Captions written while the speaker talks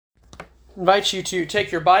Invite you to take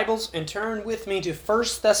your Bibles and turn with me to 1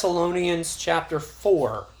 Thessalonians chapter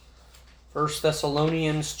 4. 1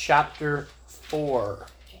 Thessalonians chapter 4.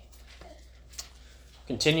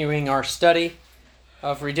 Continuing our study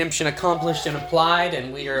of redemption accomplished and applied,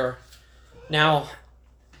 and we are now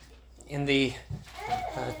in the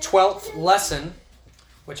 12th lesson,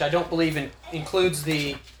 which I don't believe includes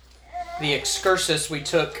the excursus we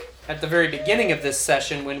took at the very beginning of this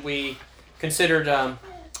session when we considered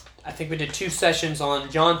I think we did 2 sessions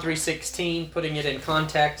on John 3:16, putting it in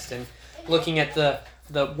context and looking at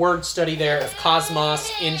the word study there of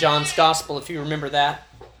cosmos in John's Gospel, if you remember that,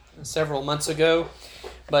 several months ago.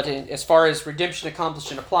 But as far as redemption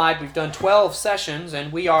accomplished and applied, we've done 12 sessions,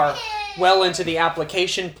 and we are well into the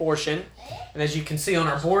application portion. And as you can see on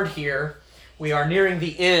our board here, we are nearing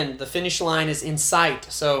the end. The finish line is in sight.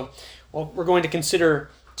 So we're going to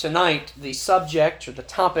consider tonight the subject or the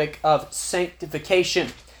topic of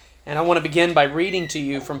sanctification. And I want to begin by reading to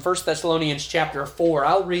you from 1 Thessalonians chapter 4.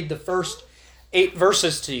 I'll read the first 8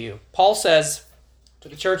 verses to you. Paul says to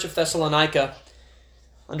the church of Thessalonica,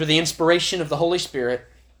 under the inspiration of the Holy Spirit,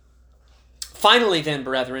 "Finally then,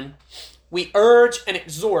 brethren, we urge and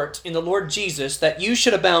exhort in the Lord Jesus that you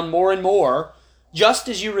should abound more and more, just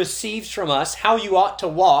as you received from us how you ought to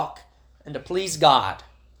walk and to please God.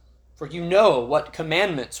 For you know what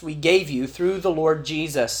commandments we gave you through the Lord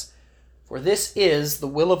Jesus. For this is the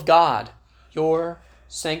will of God, your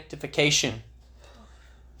sanctification,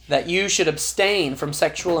 that you should abstain from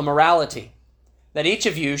sexual immorality, that each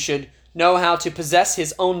of you should know how to possess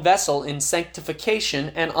his own vessel in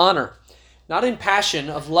sanctification and honor, not in passion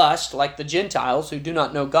of lust like the Gentiles who do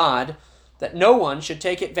not know God, that no one should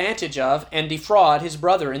take advantage of and defraud his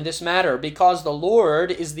brother in this matter, because the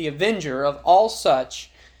Lord is the avenger of all such,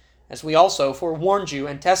 as we also forewarned you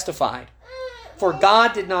and testified. For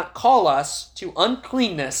God did not call us to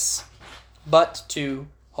uncleanness, but to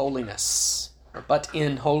holiness, but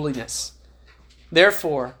in holiness.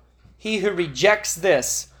 Therefore, he who rejects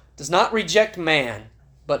this does not reject man,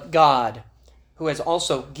 but God, who has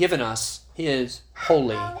also given us his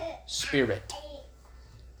Holy Spirit."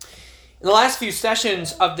 In the last few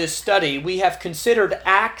sessions of this study, we have considered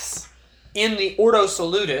acts in the Ordo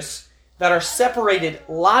Salutis that are separated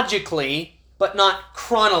logically but not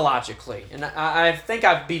chronologically. And I think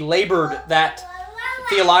I've belabored that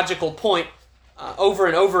theological point over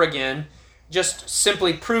and over again, just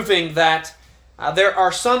simply proving that there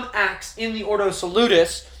are some acts in the Ordo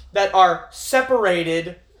Salutis that are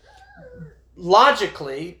separated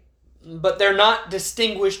logically, but they're not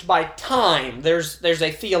distinguished by time. There's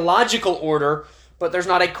a theological order, but there's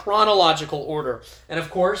not a chronological order. And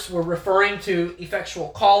of course, we're referring to effectual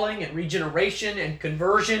calling and regeneration and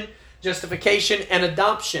conversion, justification, and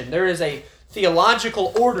adoption. There is a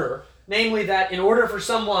theological order, namely that in order for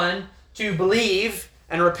someone to believe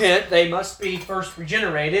and repent, they must be first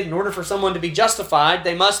regenerated. In order for someone to be justified,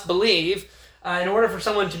 they must believe. In order for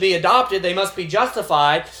someone to be adopted, they must be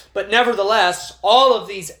justified. But nevertheless, all of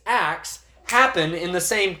these acts happen in the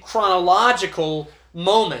same chronological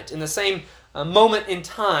moment, in the same moment in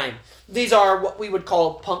time. These are what we would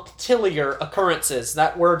call punctiliar occurrences.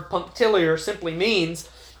 That word punctiliar simply means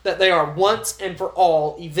that they are once and for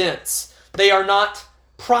all events. They are not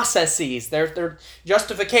processes. Their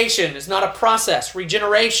justification is not a process.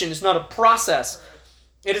 Regeneration is not a process.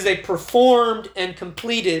 It is a performed and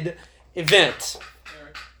completed event.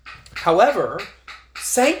 However,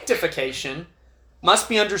 sanctification must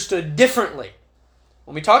be understood differently.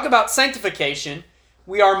 When we talk about sanctification,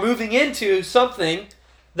 we are moving into something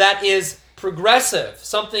that is progressive,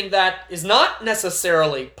 something that is not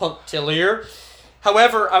necessarily punctiliar.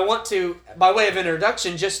 However, I want to, by way of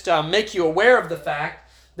introduction, just make you aware of the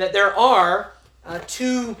fact that there are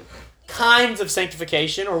 2 kinds of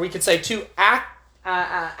sanctification, or we could say 2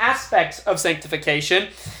 aspects of sanctification.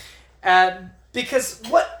 Because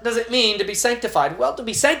what does it mean to be sanctified? Well, to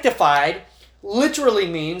be sanctified literally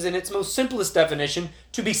means, in its most simplest definition,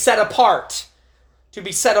 to be set apart. To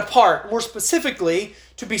be set apart. More specifically,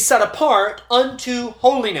 to be set apart unto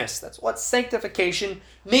holiness. That's what sanctification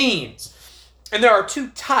means. And there are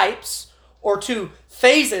 2 types or 2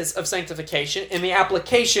 phases of sanctification in the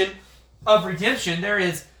application of redemption. There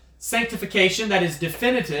is sanctification that is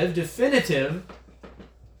definitive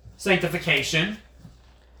sanctification.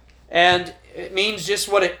 And it means just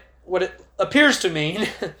what it appears to mean.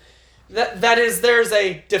 that is, there's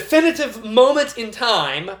a definitive moment in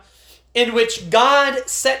time in which God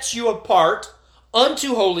sets you apart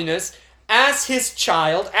unto holiness as his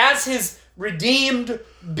child, as his redeemed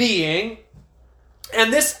being.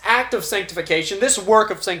 And this act of sanctification, this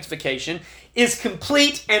work of sanctification, is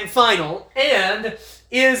complete and final, and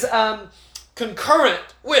is concurrent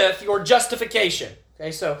with your justification.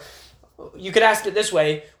 Okay, so you could ask it this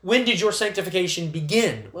way: when did your sanctification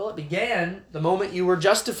begin? Well, it began the moment you were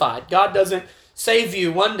justified. God doesn't save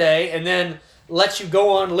you one day and then let you go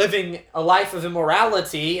on living a life of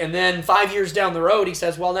immorality, and then 5 years down the road he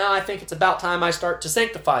says, well, now I think it's about time I start to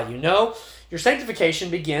sanctify you. No, your sanctification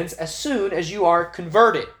begins as soon as you are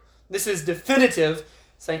converted. This is definitive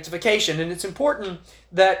sanctification, and it's important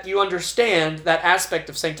that you understand that aspect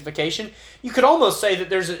of sanctification. You could almost say that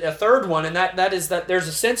there's a third one, and that is that there's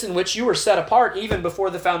a sense in which you were set apart even before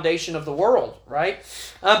the foundation of the world, right?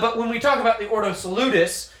 But when we talk about the Ordo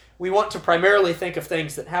Salutis, we want to primarily think of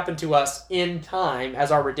things that happen to us in time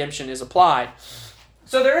as our redemption is applied.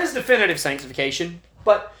 So there is definitive sanctification,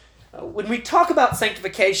 but when we talk about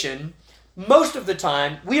sanctification, most of the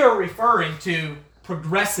time we are referring to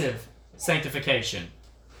progressive sanctification.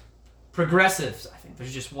 Progressive. I think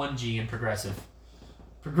there's just one G in progressive.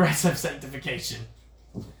 Progressive sanctification.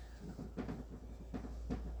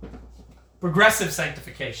 Progressive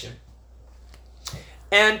sanctification.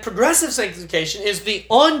 And progressive sanctification is the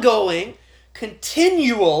ongoing,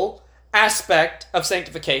 continual aspect of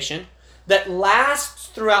sanctification that lasts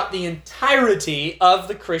throughout the entirety of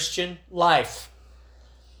the Christian life.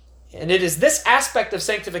 And it is this aspect of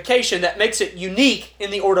sanctification that makes it unique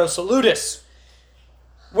in the Ordo Salutis.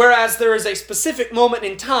 Whereas there is a specific moment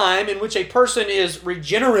in time in which a person is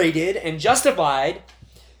regenerated and justified,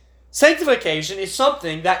 sanctification is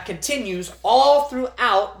something that continues all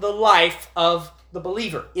throughout the life of the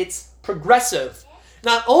believer. It's progressive.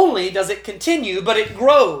 Not only does it continue, but it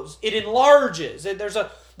grows, it enlarges, and there's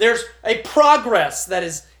a progress that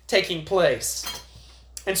is taking place.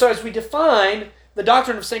 And so as we define the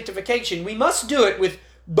doctrine of sanctification, we must do it with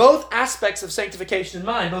both aspects of sanctification in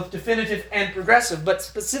mind, both definitive and progressive, but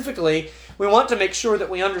specifically we want to make sure that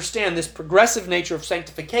we understand this progressive nature of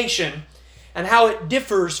sanctification and how it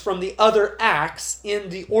differs from the other acts in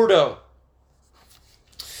the Ordo.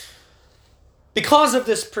 Because of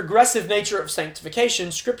this progressive nature of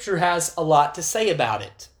sanctification, Scripture has a lot to say about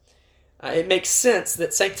it. It makes sense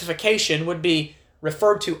that sanctification would be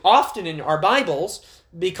referred to often in our Bibles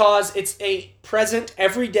because it's a present,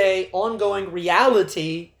 everyday, ongoing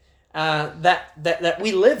reality that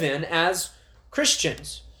we live in as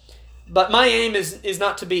Christians. But my aim is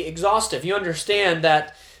not to be exhaustive. You understand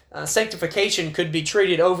that sanctification could be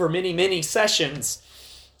treated over many, many sessions.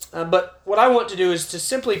 But what I want to do is to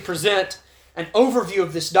simply present an overview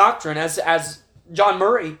of this doctrine as John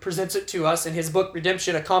Murray presents it to us in his book,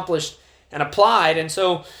 Redemption Accomplished and Applied. And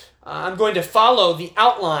so I'm going to follow the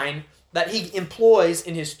outline that he employs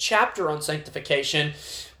in his chapter on sanctification.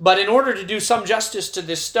 But in order to do some justice to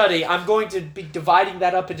this study, I'm going to be dividing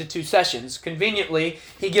that up into two sessions. Conveniently,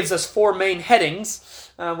 he gives us 4 main headings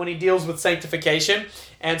when he deals with sanctification.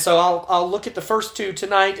 And so I'll look at the first 2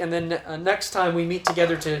 tonight, and then next time we meet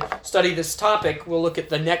together to study this topic, we'll look at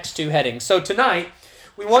the next 2 headings. So tonight,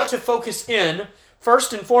 we want to focus in,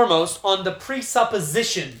 first and foremost, on the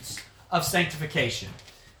presuppositions of sanctification.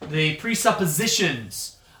 The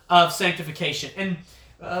presuppositions of sanctification. And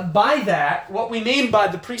by that, what we mean by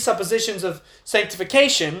the presuppositions of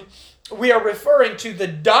sanctification, we are referring to the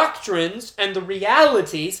doctrines and the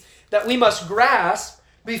realities that we must grasp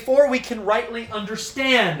before we can rightly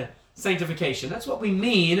understand sanctification. That's what we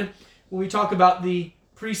mean when we talk about the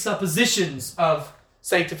presuppositions of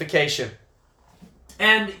sanctification.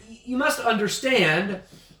 And you must understand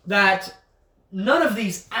that none of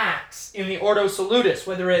these acts in the Ordo Salutis,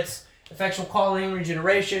 whether it's effectual calling,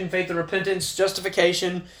 regeneration, faith and repentance,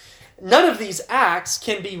 justification, none of these acts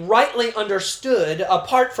can be rightly understood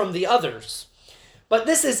apart from the others. But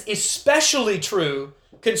this is especially true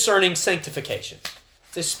concerning sanctification.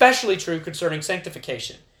 It's especially true concerning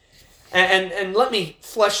sanctification. And let me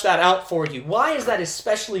flesh that out for you. Why is that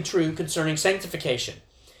especially true concerning sanctification?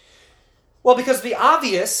 Well, because the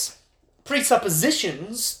obvious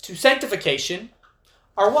presuppositions to sanctification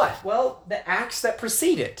are what? Well, the acts that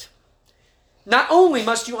precede it. Not only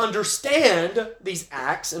must you understand these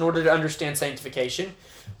acts in order to understand sanctification,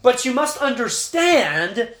 but you must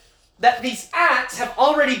understand that these acts have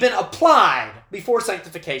already been applied before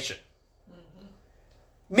sanctification.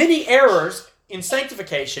 Many errors in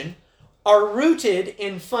sanctification are rooted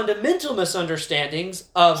in fundamental misunderstandings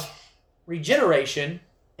of regeneration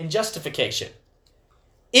and justification.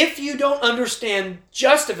 If you don't understand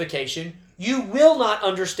justification, you will not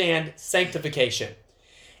understand sanctification.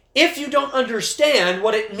 If you don't understand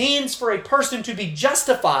what it means for a person to be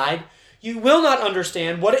justified, you will not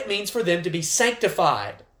understand what it means for them to be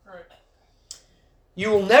sanctified. Right. You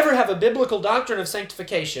will never have a biblical doctrine of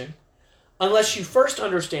sanctification unless you first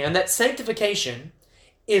understand that sanctification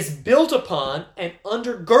is built upon and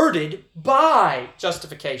undergirded by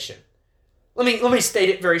justification. Let me state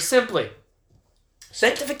it very simply.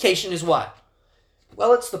 Sanctification is what?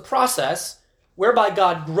 Well, it's the process whereby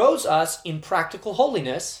God grows us in practical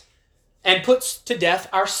holiness and puts to death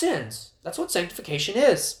our sins. That's what sanctification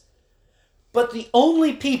is. But the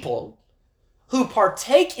only people who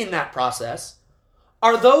partake in that process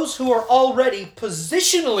are those who are already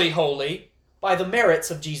positionally holy by the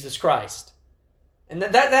merits of Jesus Christ. And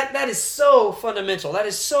that is so fundamental. That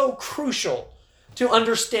is so crucial to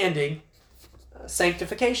understanding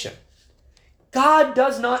sanctification. God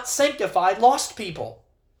does not sanctify lost people,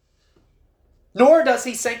 nor does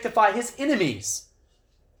he sanctify his enemies.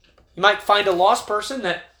 You might find a lost person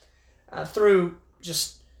that through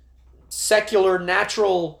just secular,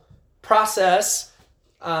 natural process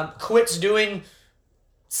quits doing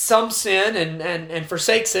some sin and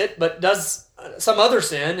forsakes it, but does some other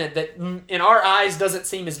sin that in our eyes doesn't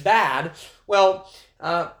seem as bad. Well,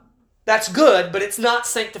 that's good, but it's not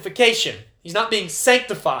sanctification. He's not being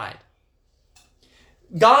sanctified.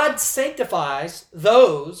 God sanctifies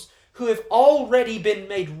those who have already been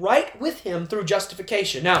made right with him through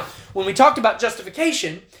justification. Now, when we talked about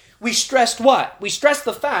justification, we stressed what? We stressed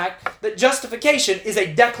the fact that justification is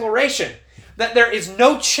a declaration, that there is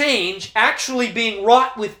no change actually being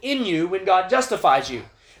wrought within you when God justifies you.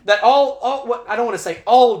 That what I don't want to say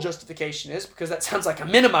all justification is, because that sounds like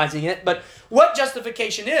I'm minimizing it, but what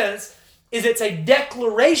justification is it's a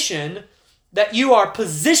declaration that you are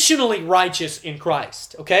positionally righteous in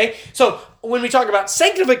Christ, okay? So when we talk about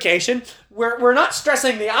sanctification, we're not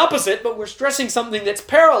stressing the opposite, but we're stressing something that's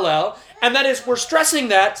parallel, and that is we're stressing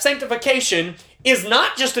that sanctification is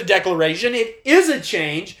not just a declaration, it is a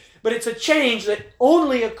change, but it's a change that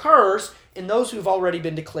only occurs in those who've already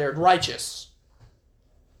been declared righteous.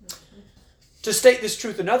 To state this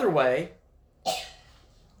truth another way,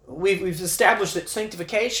 we've established that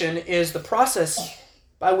sanctification is the process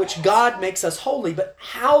by which God makes us holy. But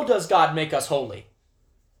how does God make us holy?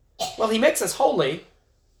 Well, he makes us holy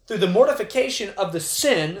through the mortification of the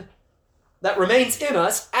sin that remains in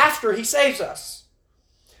us after he saves us.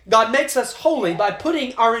 God makes us holy by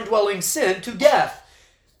putting our indwelling sin to death.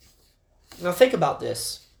 Now think about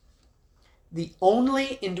this. The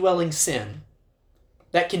only indwelling sin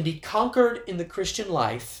that can be conquered in the Christian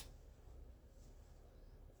life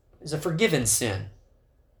is a forgiven sin.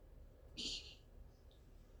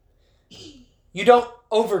 You don't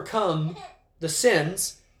overcome the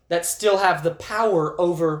sins that still have the power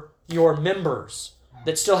over your members,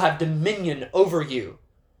 that still have dominion over you.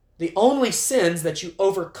 The only sins that you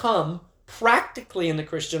overcome practically in the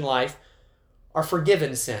Christian life are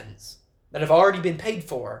forgiven sins that have already been paid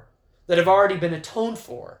for, that have already been atoned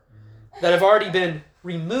for, that have already been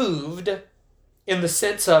removed in the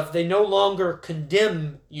sense of they no longer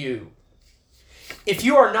condemn you. If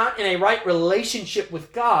you are not in a right relationship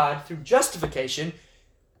with God through justification,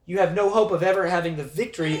 you have no hope of ever having the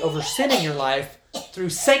victory over sin in your life through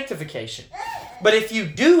sanctification. But if you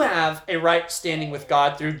do have a right standing with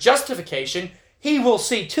God through justification, he will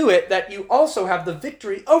see to it that you also have the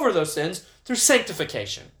victory over those sins through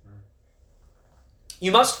sanctification.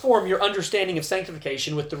 You must form your understanding of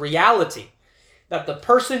sanctification with the reality that the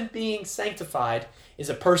person being sanctified is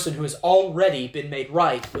a person who has already been made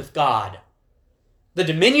right with God. The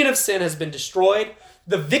dominion of sin has been destroyed.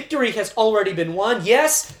 The victory has already been won.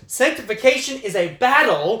 Yes, sanctification is a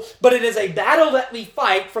battle, but it is a battle that we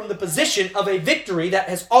fight from the position of a victory that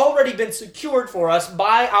has already been secured for us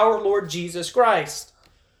by our Lord Jesus Christ.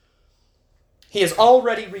 He has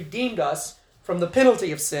already redeemed us from the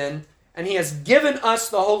penalty of sin, and he has given us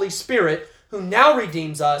the Holy Spirit, who now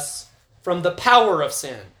redeems us from the power of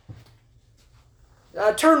sin.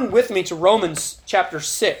 Turn with me to Romans chapter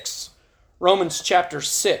 6. Romans chapter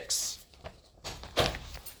 6.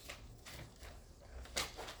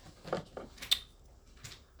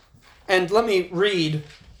 And let me read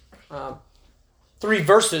 3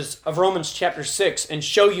 verses of Romans chapter 6 and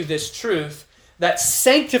show you this truth that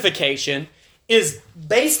sanctification is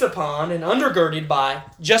based upon and undergirded by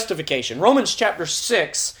justification. Romans chapter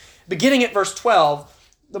 6, beginning at verse 12,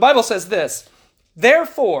 the Bible says this: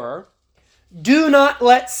 "Therefore, do not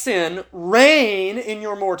let sin reign in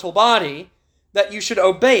your mortal body, that you should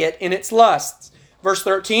obey it in its lusts." Verse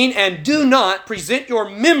 13, "And do not present your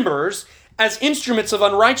members as instruments of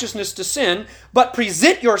unrighteousness to sin, but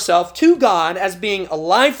present yourself to God as being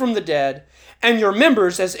alive from the dead, and your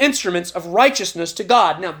members as instruments of righteousness to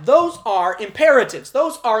God." Now, those are imperatives.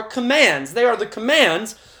 Those are commands. They are the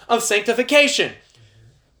commands of sanctification.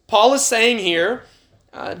 Paul is saying here,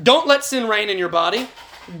 don't let sin reign in your body.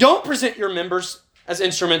 Don't present your members as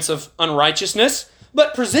instruments of unrighteousness,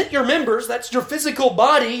 But present your members, that's your physical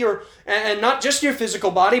body, and not just your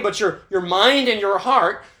physical body, but your mind and your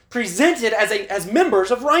heart, presented as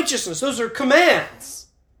members of righteousness. Those are commands.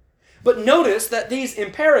 But notice that these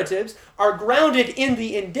imperatives are grounded in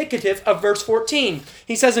the indicative of verse 14.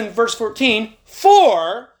 He says in verse 14,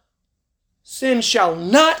 "For sin shall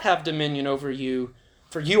not have dominion over you,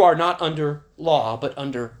 for you are not under law, but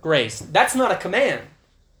under grace." That's not a command.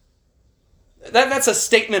 That's a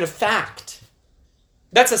statement of fact.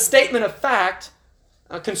 That's a statement of fact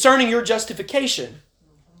concerning your justification.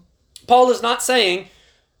 Paul is not saying,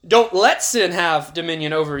 don't let sin have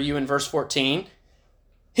dominion over you in verse 14.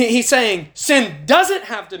 He's saying, sin doesn't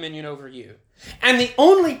have dominion over you. And the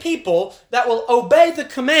only people that will obey the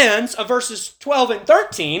commands of verses 12 and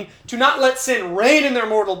 13 to not let sin reign in their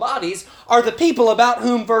mortal bodies are the people about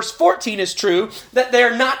whom verse 14 is true, that they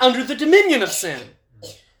are not under the dominion of sin.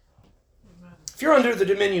 If you're under the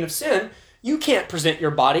dominion of sin, you can't present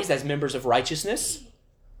your bodies as members of righteousness.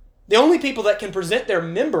 The only people that can present their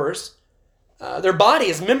members, their body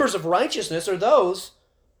as members of righteousness, are those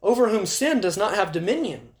over whom sin does not have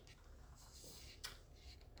dominion.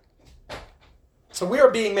 So we are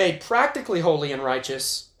being made practically holy and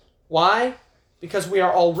righteous. Why? Because we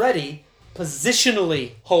are already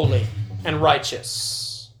positionally holy and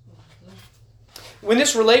righteous. When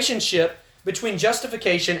this relationship between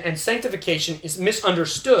justification and sanctification is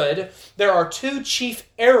misunderstood, there are two chief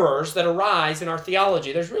errors that arise in our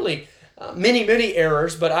theology. There's really many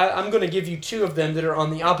errors, but I'm going to give you two of them that are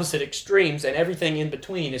on the opposite extremes, and everything in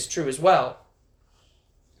between is true as well.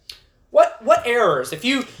 What errors, if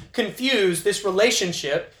you confuse this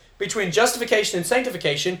relationship between justification and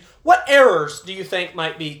sanctification, what errors do you think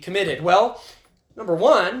might be committed? Well, number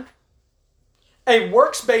one, a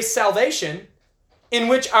works-based salvation in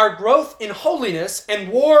which our growth in holiness and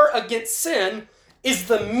war against sin is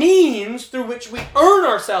the means through which we earn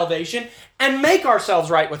our salvation and make ourselves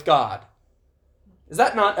right with God. Is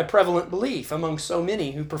that not a prevalent belief among so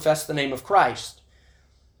many who profess the name of Christ?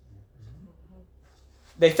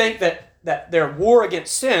 They think that their war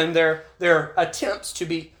against sin, their attempts to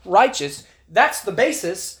be righteous, that's the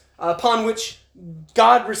basis upon which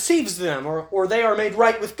God receives them, or they are made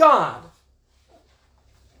right with God.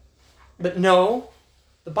 But no,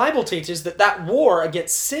 the Bible teaches that war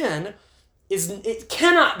against sin it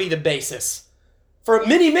cannot be the basis. For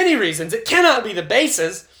many reasons, it cannot be the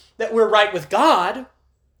basis that we're right with God.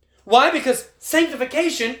 Why? Because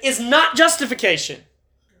sanctification is not justification.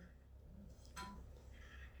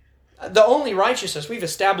 The only righteousness, we've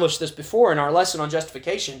established this before in our lesson on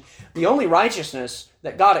justification, the only righteousness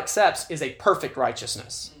that God accepts is a perfect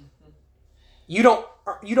righteousness. You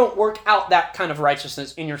don't work out that kind of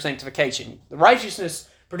righteousness in your sanctification. The righteousness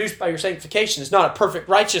produced by your sanctification is not a perfect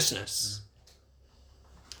righteousness.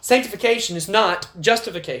 Sanctification is not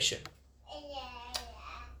justification.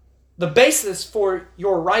 The basis for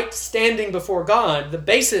your right standing before God, the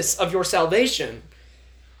basis of your salvation,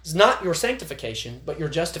 is not your sanctification, but your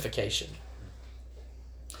justification.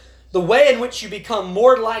 The way in which you become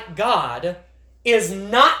more like God is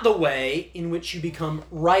not the way in which you become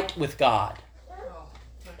right with God.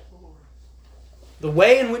 The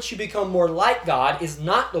way in which you become more like God is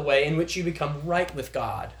not the way in which you become right with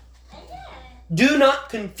God. Do not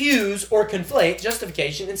confuse or conflate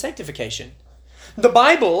justification and sanctification. The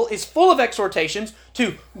Bible is full of exhortations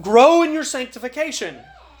to grow in your sanctification.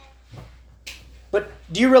 But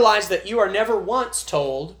do you realize that you are never once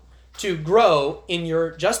told to grow in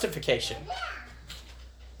your justification?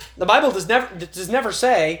 The Bible does never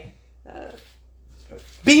say,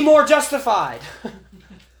 be more justified.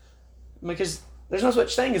 Because there's no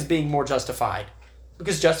such thing as being more justified.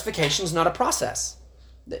 Because justification is not a process.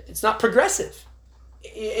 It's not progressive.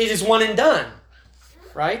 It is one and done.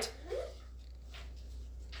 Right?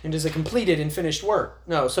 It is a completed and finished work.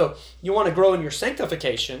 No, so you want to grow in your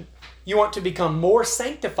sanctification. You want to become more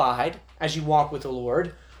sanctified as you walk with the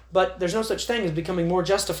Lord, but there's no such thing as becoming more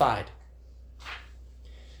justified.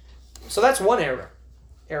 So that's one error.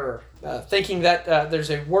 Thinking that there's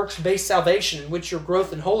a works-based salvation in which your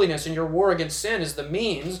growth in holiness and your war against sin is the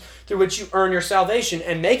means through which you earn your salvation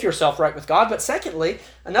and make yourself right with God. But secondly,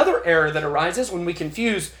 another error that arises when we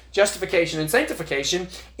confuse justification and sanctification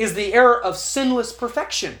is the error of sinless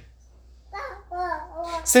perfection.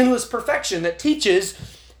 Sinless perfection that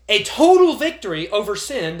teaches a total victory over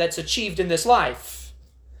sin that's achieved in this life.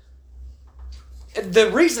 The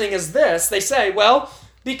reasoning is this. They say, well,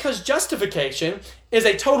 because justification is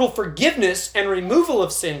a total forgiveness and removal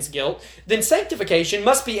of sin's guilt, then sanctification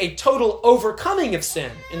must be a total overcoming of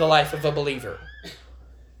sin in the life of a believer.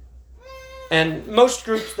 And most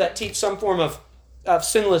groups that teach some form of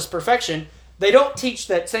sinless perfection They don't teach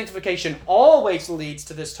that sanctification always leads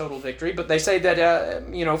to this total victory, but they say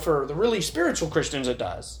that, for the really spiritual Christians it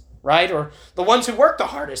does, right? Or the ones who work the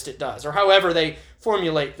hardest it does, or however they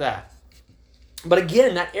formulate that. But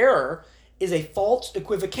again, that error is a false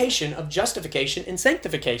equivocation of justification and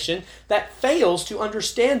sanctification that fails to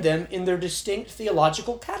understand them in their distinct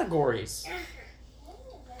theological categories.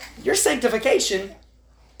 Your sanctification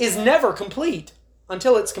is never complete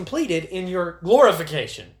until it's completed in your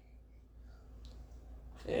glorification.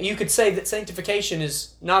 You could say that sanctification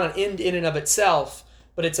is not an end in and of itself,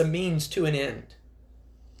 but it's a means to an end.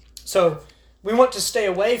 So we want to stay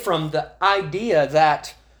away from the idea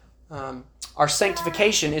that our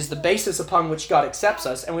sanctification is the basis upon which God accepts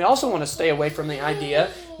us, and we also want to stay away from the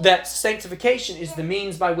idea that sanctification is the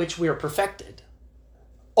means by which we are perfected,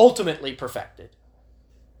 ultimately perfected.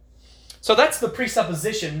 So that's the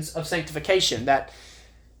presuppositions of sanctification, that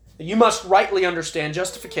you must rightly understand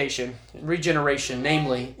justification and regeneration,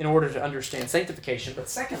 namely, in order to understand sanctification. But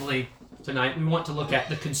secondly, tonight we want to look at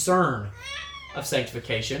the concern of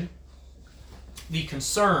sanctification. The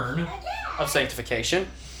concern of sanctification.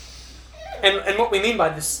 And what we mean by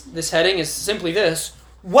this heading is simply this: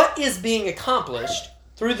 what is being accomplished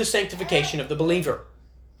through the sanctification of the believer?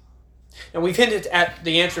 Now, we've hinted at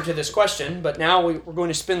the answer to this question, but now we're going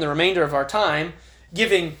to spend the remainder of our time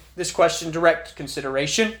giving this question direct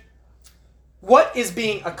consideration. What is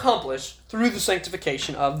being accomplished through the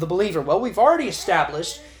sanctification of the believer? Well, we've already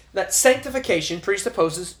established that sanctification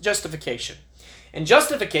presupposes justification. And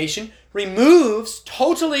justification removes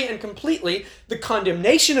totally and completely the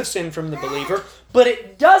condemnation of sin from the believer, but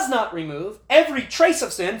it does not remove every trace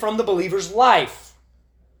of sin from the believer's life.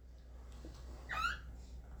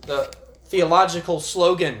 The theological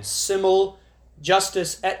slogan, simul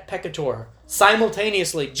justus et peccator,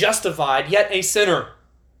 simultaneously justified yet a sinner.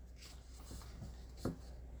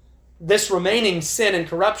 This remaining sin and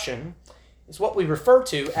corruption is what we refer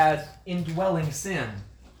to as indwelling sin.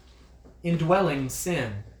 Indwelling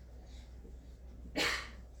sin.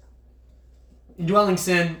 Indwelling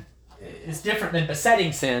sin is different than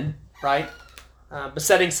besetting sin, right?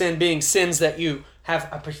 Besetting sin being sins that you have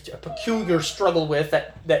a peculiar struggle with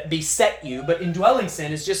that beset you. But indwelling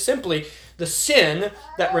sin is just simply the sin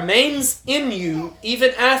that remains in you even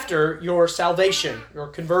after your salvation, your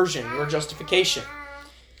conversion, your justification.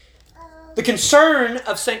 The concern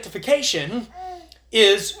of sanctification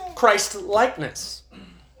is Christ-likeness.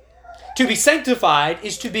 To be sanctified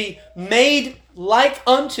is to be made like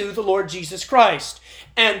unto the Lord Jesus Christ.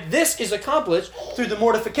 And this is accomplished through the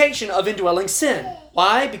mortification of indwelling sin.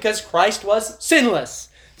 Why? Because Christ was sinless.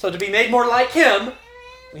 So to be made more like Him,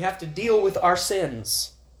 we have to deal with our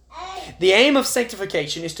sins. The aim of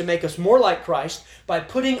sanctification is to make us more like Christ by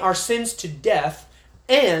putting our sins to death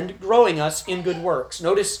and growing us in good works.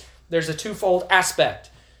 Notice there's a twofold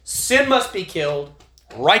aspect. Sin must be killed,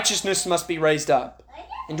 righteousness must be raised up.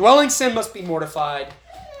 Indwelling sin must be mortified.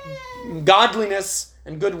 Godliness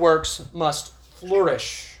and good works must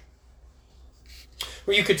flourish.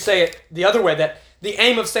 Or you could say it the other way, that the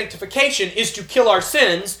aim of sanctification is to kill our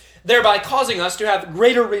sins, thereby causing us to have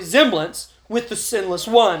greater resemblance with the sinless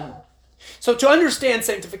one. So to understand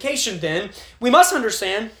sanctification then, we must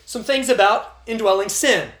understand some things about indwelling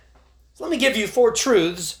sin. So let me give you 4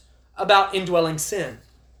 truths about indwelling sin.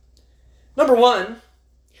 Number 1,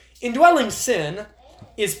 indwelling sin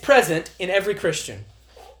is present in every Christian.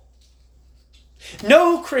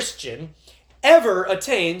 No Christian ever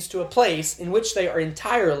attains to a place in which they are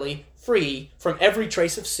entirely free from every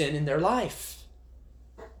trace of sin in their life.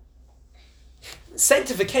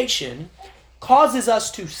 Sanctification causes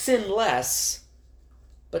us to sin less,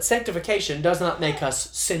 but sanctification does not make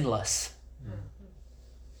us sinless.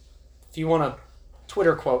 If you want a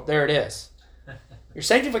Twitter quote, there it is. Your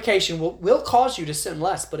sanctification will cause you to sin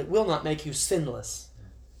less, but it will not make you sinless.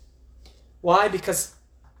 Why? Because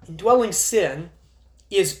indwelling sin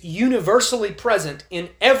is universally present in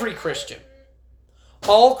every Christian.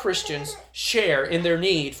 All Christians share in their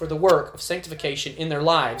need for the work of sanctification in their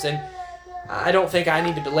lives. And I don't think I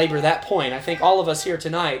need to belabor that point. I think all of us here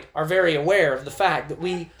tonight are very aware of the fact that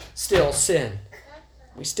we still sin.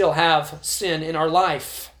 We still have sin in our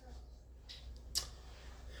life.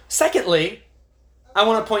 Secondly, I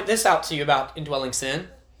want to point this out to you about indwelling sin.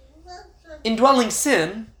 Indwelling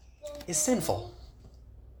sin is sinful.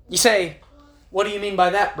 You say, what do you mean by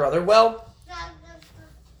that, brother? Well,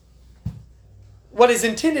 what is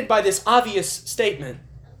intended by this obvious statement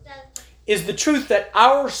is the truth that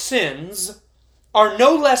our sins are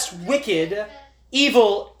no less wicked,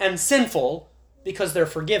 evil, and sinful because they're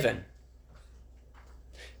forgiven.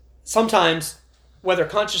 Sometimes, whether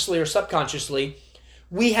consciously or subconsciously,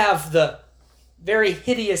 we have the very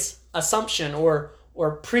hideous assumption or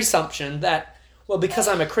presumption that, well, because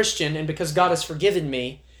I'm a Christian and because God has forgiven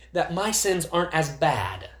me, that my sins aren't as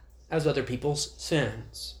bad as other people's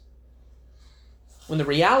sins. When the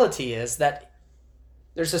reality is that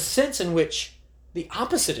there's a sense in which the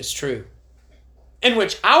opposite is true, in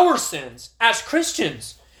which our sins as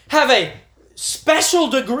Christians have a special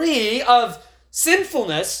degree of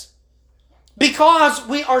sinfulness because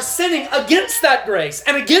we are sinning against that grace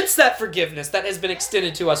and against that forgiveness that has been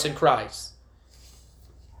extended to us in Christ.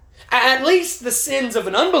 At least the sins of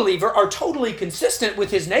an unbeliever are totally consistent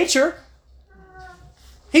with his nature.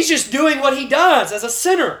 He's just doing what he does as a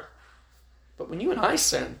sinner. But when you and I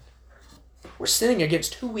sin, we're sinning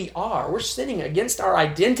against who we are. We're sinning against our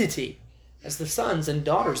identity as the sons and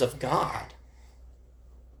daughters of God.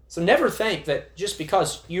 So never think that just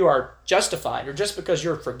because you are justified or just because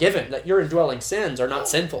you're forgiven, that your indwelling sins are not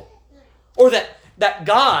sinful. Or that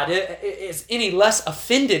God is any less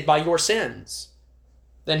offended by your sins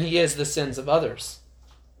than he is the sins of others.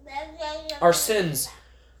 Our sins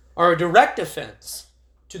are a direct offense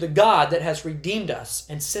to the God that has redeemed us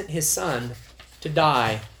and sent his Son to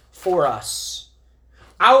die for us.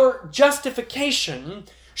 Our justification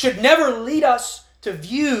should never lead us to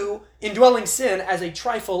view indwelling sin as a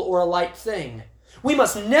trifle or a light thing. We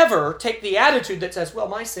must never take the attitude that says, well,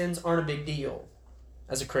 my sins aren't a big deal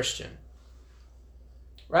as a Christian.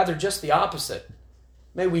 Rather, just the opposite.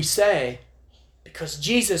 May we say, because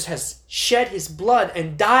Jesus has shed his blood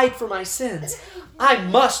and died for my sins, I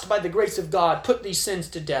must, by the grace of God, put these sins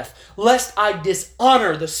to death, lest I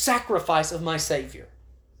dishonor the sacrifice of my Savior.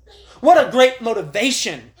 What a great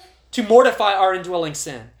motivation to mortify our indwelling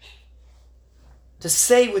sin. To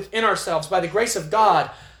say within ourselves, by the grace of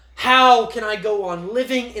God, how can I go on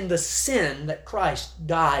living in the sin that Christ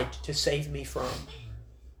died to save me from?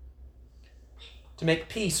 To make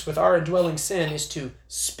peace with our indwelling sin is to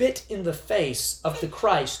spit in the face of the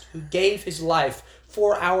Christ who gave his life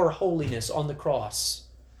for our holiness on the cross.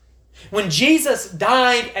 When Jesus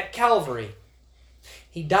died at Calvary,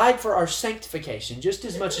 he died for our sanctification just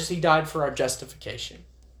as much as he died for our justification.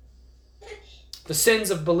 The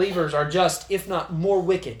sins of believers are just, if not more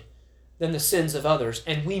wicked, than the sins of others,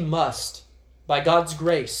 and we must, by God's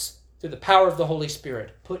grace, through the power of the Holy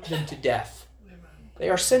Spirit, put them to death. They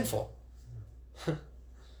are sinful.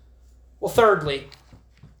 Well, thirdly,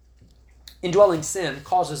 indwelling sin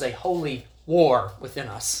causes a holy war within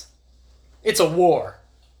us. It's a war.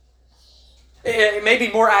 It may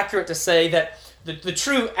be more accurate to say that the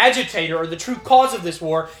true agitator or the true cause of this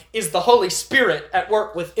war is the Holy Spirit at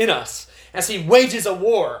work within us as he wages a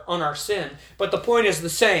war on our sin. But the point is the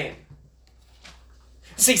same.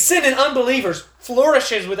 See, sin in unbelievers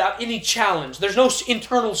flourishes without any challenge. There's no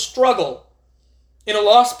internal struggle in a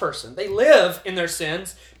lost person. They live in their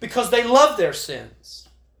sins because they love their sins.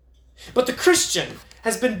 But the Christian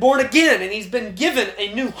has been born again and he's been given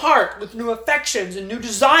a new heart with new affections and new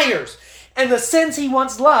desires. And the sins he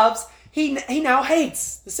once loves, he now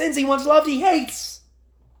hates. The sins he once loved, he hates.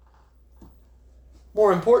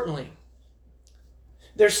 More importantly,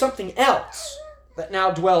 there's something else that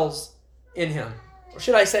now dwells in him. Or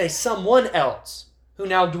should I say, someone else who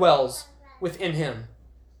now dwells within him.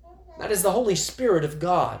 That is the Holy Spirit of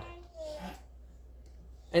God.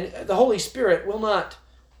 And the Holy Spirit will not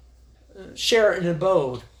share an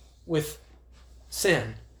abode with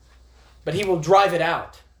sin, but he will drive it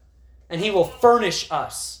out. And he will furnish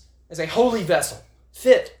us as a holy vessel,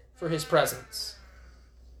 fit for his presence.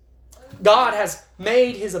 God has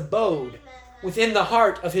made his abode within the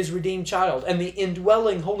heart of his redeemed child, and the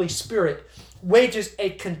indwelling Holy Spirit wages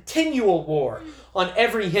a continual war on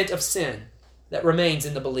every hint of sin that remains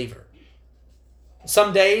in the believer.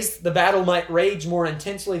 Some days the battle might rage more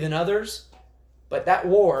intensely than others, but that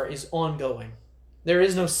war is ongoing. There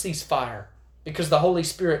is no ceasefire because the Holy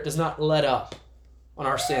Spirit does not let up on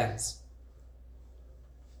our sins.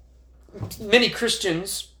 Many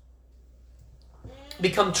Christians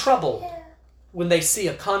become troubled when they see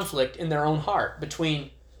a conflict in their own heart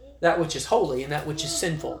between that which is holy and that which is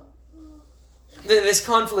sinful. This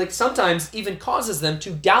conflict sometimes even causes them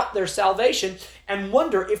to doubt their salvation and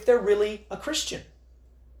wonder if they're really a Christian.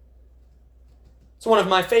 It's one of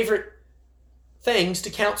my favorite things to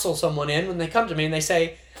counsel someone in when they come to me and they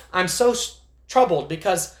say, I'm so troubled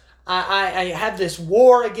because I have this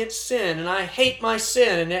war against sin and I hate my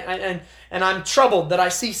sin and I'm troubled that I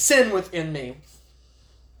see sin within me.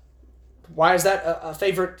 Why is that a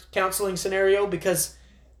favorite counseling scenario? Because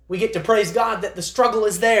we get to praise God that the struggle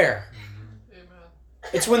is there.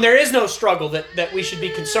 It's when there is no struggle that we should be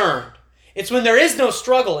concerned. It's when there is no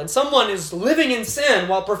struggle and someone is living in sin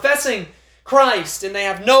while professing Christ and they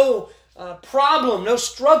have no problem, no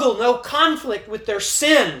struggle, no conflict with their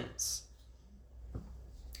sins.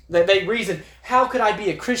 They reason, how could I be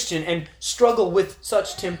a Christian and struggle with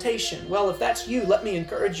such temptation? Well, if that's you, let me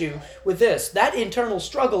encourage you with this. That internal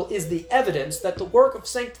struggle is the evidence that the work of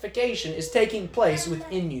sanctification is taking place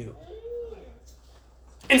within you.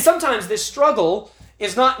 And sometimes this struggle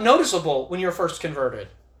is not noticeable when you're first converted.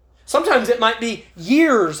 Sometimes it might be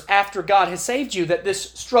years after God has saved you that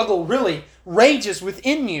this struggle really rages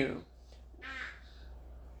within you.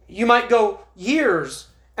 You might go years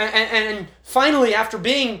and finally, after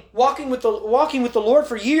walking with the Lord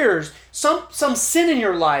for years, some sin in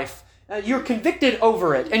your life, you're convicted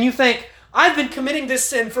over it, and you think, I've been committing this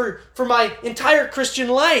sin for my entire Christian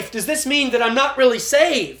life. Does this mean that I'm not really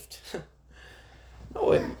saved?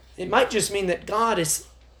 No, it might just mean that God is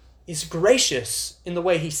gracious in the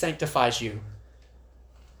way He sanctifies you,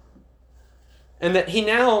 and that He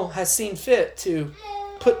now has seen fit to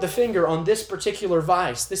put the finger on this particular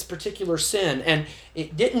vice, this particular sin, and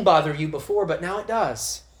it didn't bother you before, but now it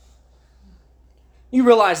does. You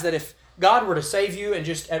realize that if God were to save you and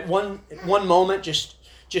just at one moment just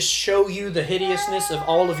show you the hideousness of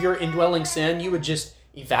all of your indwelling sin, you would just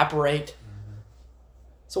evaporate.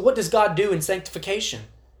 So what does God do in sanctification?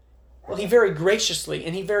 Well, He very graciously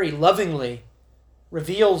and He very lovingly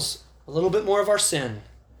reveals a little bit more of our sin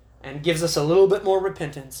and gives us a little bit more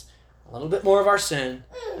repentance, a little bit more of our sin,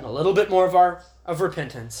 and a little bit more of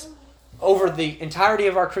repentance over the entirety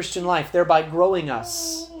of our Christian life, thereby growing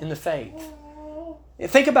us in the faith.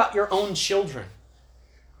 Think about your own children.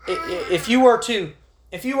 If you were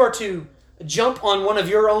to jump on one of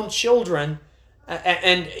your own children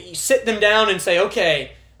and sit them down and say,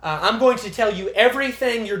 okay, I'm going to tell you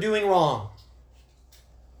everything you're doing wrong.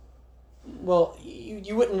 Well,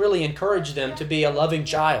 you wouldn't really encourage them to be a loving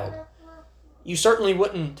child. You certainly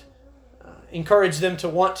wouldn't encourage them to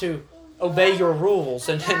want to obey your rules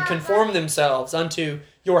and conform themselves unto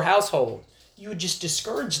your household. You would just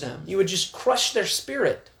discourage them. You would just crush their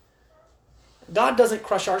spirit. God doesn't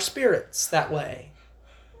crush our spirits that way.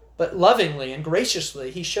 But lovingly and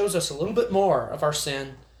graciously, He shows us a little bit more of our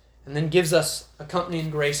sin and then gives us accompanying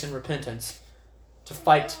grace and repentance to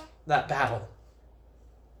fight that battle.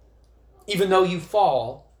 Even though you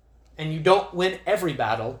fall and you don't win every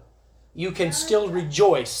battle, you can still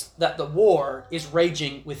rejoice that the war is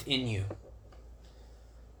raging within you.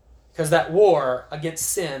 Because that war against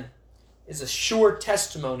sin is a sure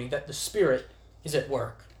testimony that the Spirit is at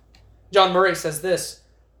work. John Murray says this,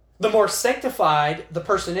 the more sanctified the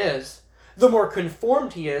person is, the more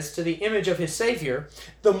conformed he is to the image of his Savior,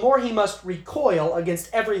 the more he must recoil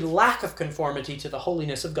against every lack of conformity to the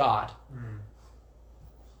holiness of God.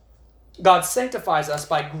 God sanctifies us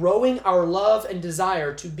by growing our love and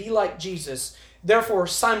desire to be like Jesus, therefore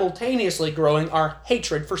simultaneously growing our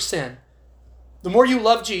hatred for sin. The more you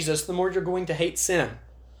love Jesus, the more you're going to hate sin.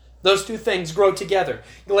 Those two things grow together.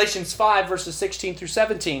 Galatians 5, verses 16 through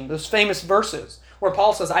 17, those famous verses where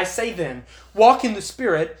Paul says, I say then, walk in the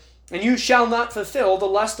Spirit, and you shall not fulfill the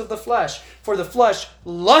lust of the flesh. For the flesh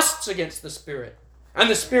lusts against the Spirit, and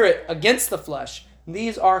the Spirit against the flesh.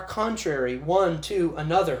 These are contrary one to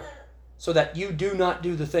another, so that you do not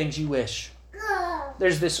do the things you wish.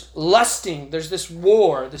 There's this lusting, there's this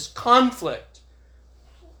war, this conflict.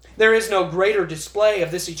 There is no greater display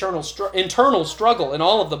of this internal struggle in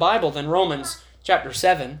all of the Bible than Romans chapter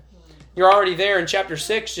 7. You're already there in chapter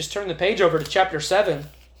 6. Just turn the page over to chapter 7.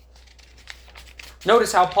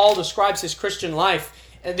 Notice how Paul describes his Christian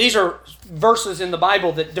life. These are verses in the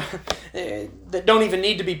Bible that don't even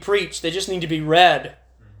need to be preached. They just need to be read.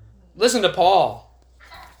 Listen to Paul.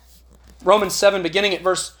 Romans 7, beginning at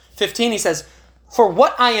verse 15, he says, for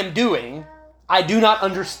what I am doing, I do not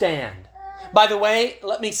understand. By the way,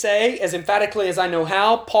 let me say, as emphatically as I know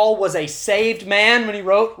how, Paul was a saved man when he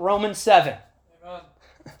wrote Romans 7.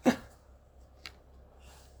 Amen.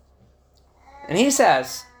 And he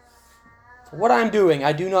says, for what I'm doing,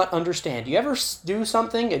 I do not understand. Do you ever do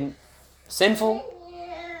something and sinful,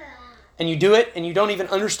 and you do it, and you don't even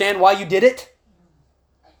understand why you did it?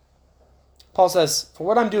 Paul says, for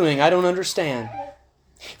what I'm doing, I don't understand.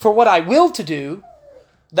 For what I will to do,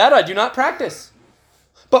 that I do not practice.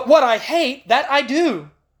 But what I hate, that I do.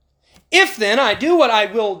 If then I do what I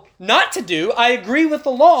will not to do, I agree with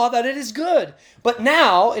the law that it is good. But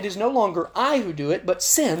now it is no longer I who do it, but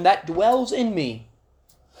sin that dwells in me.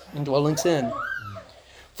 Indwelling sin.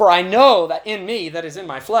 For I know that in me, that is in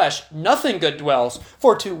my flesh, nothing good dwells.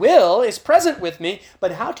 For to will is present with me,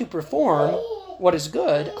 but how to perform what is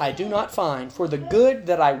good I do not find. For the good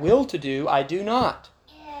that I will to do, I do not.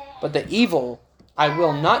 But the evil I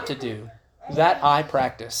will not to do, that I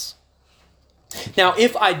practice. Now,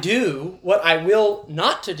 if I do what I will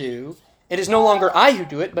not to do, it is no longer I who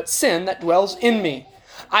do it, but sin that dwells in me.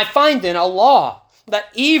 I find then a law that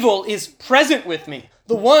evil is present with me,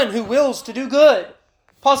 the one who wills to do good.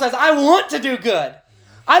 Paul says, I want to do good.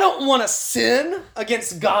 I don't want to sin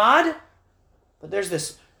against God. But there's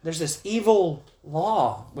this evil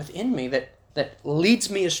law within me that leads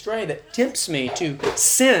me astray, that tempts me to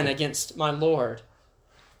sin against my Lord.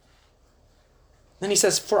 Then he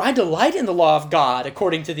says, for I delight in the law of God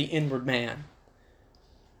according to the inward man.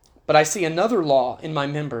 But I see another law in my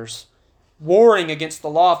members, warring against the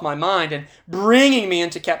law of my mind and bringing me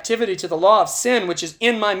into captivity to the law of sin which is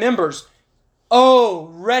in my members. O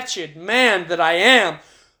wretched man that I am,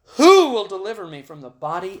 who will deliver me from the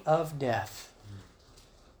body of death?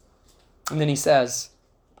 And then he says,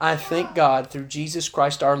 I thank God through Jesus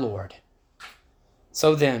Christ our Lord.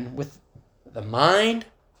 So then, with the mind,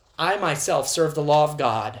 I myself serve the law of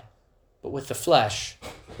God, but with the flesh,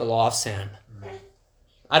 the law of sin.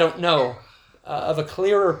 I don't know of a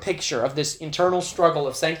clearer picture of this internal struggle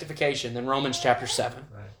of sanctification than Romans chapter 7.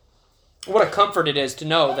 What a comfort it is to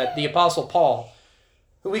know that the Apostle Paul,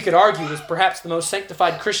 who we could argue was perhaps the most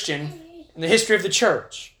sanctified Christian in the history of the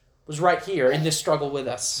church, was right here in this struggle with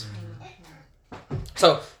us.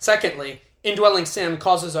 So, thirdly, indwelling sin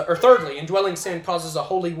causes a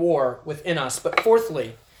holy war within us. But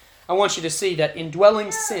fourthly, I want you to see that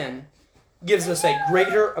indwelling sin gives us a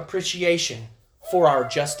greater appreciation for our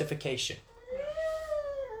justification.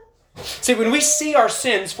 See, when we see our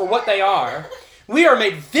sins for what they are, we are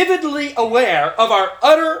made vividly aware of our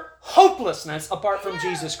utter hopelessness apart from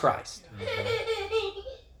Jesus Christ.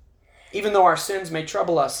 Even though our sins may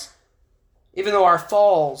trouble us, even though our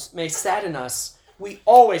falls may sadden us, we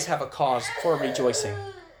always have a cause for rejoicing.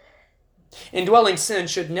 Indwelling sin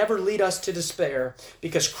should never lead us to despair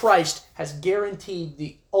because Christ has guaranteed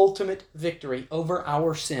the ultimate victory over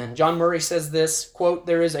our sin. John Murray says this, quote,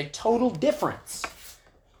 there is a total difference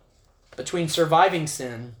between surviving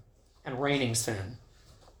sin and reigning sin.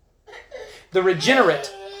 The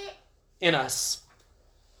regenerate in us,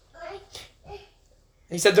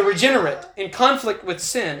 he said, the regenerate in conflict with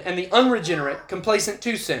sin and the unregenerate complacent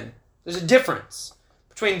to sin. There's a difference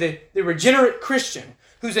between the regenerate Christian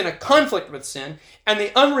who's in a conflict with sin and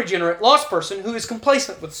the unregenerate lost person who is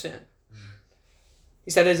complacent with sin.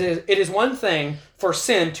 He said, it is one thing for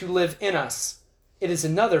sin to live in us. It is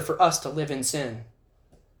another for us to live in sin.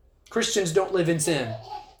 Christians don't live in sin.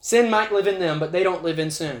 Sin might live in them, but they don't live in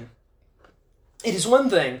sin. It is one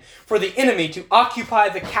thing for the enemy to occupy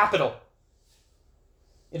the capital.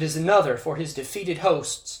 It is another for his defeated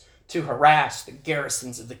hosts to harass the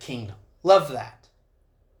garrisons of the kingdom. Love that.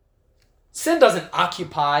 Sin doesn't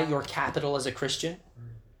occupy your capital as a Christian.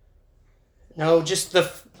 No, just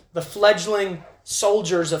the fledgling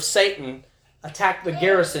soldiers of Satan attack the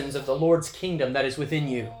garrisons of the Lord's kingdom that is within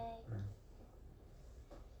you.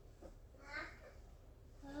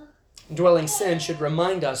 Indwelling sin should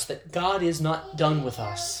remind us that God is not done with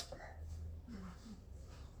us.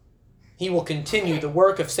 He will continue the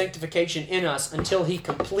work of sanctification in us until He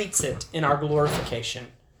completes it in our glorification.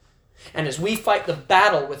 And as we fight the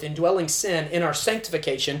battle with indwelling sin in our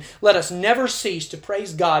sanctification, let us never cease to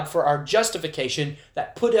praise God for our justification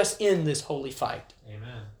that put us in this holy fight.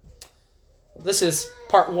 Amen. This is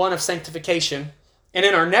part 1 of sanctification. And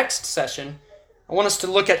in our next session, I want us to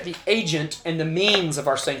look at the agent and the means of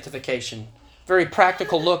our sanctification. Very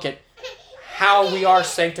practical look at how we are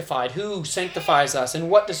sanctified, who sanctifies us, and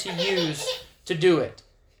what does He use to do it.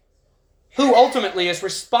 Who ultimately is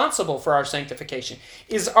responsible for our sanctification?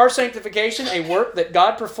 Is our sanctification a work that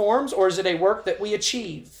God performs, or is it a work that we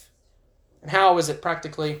achieve? And how is it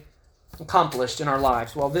practically accomplished in our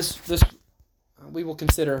lives? Well, this we will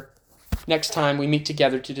consider next time we meet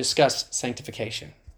together to discuss sanctification.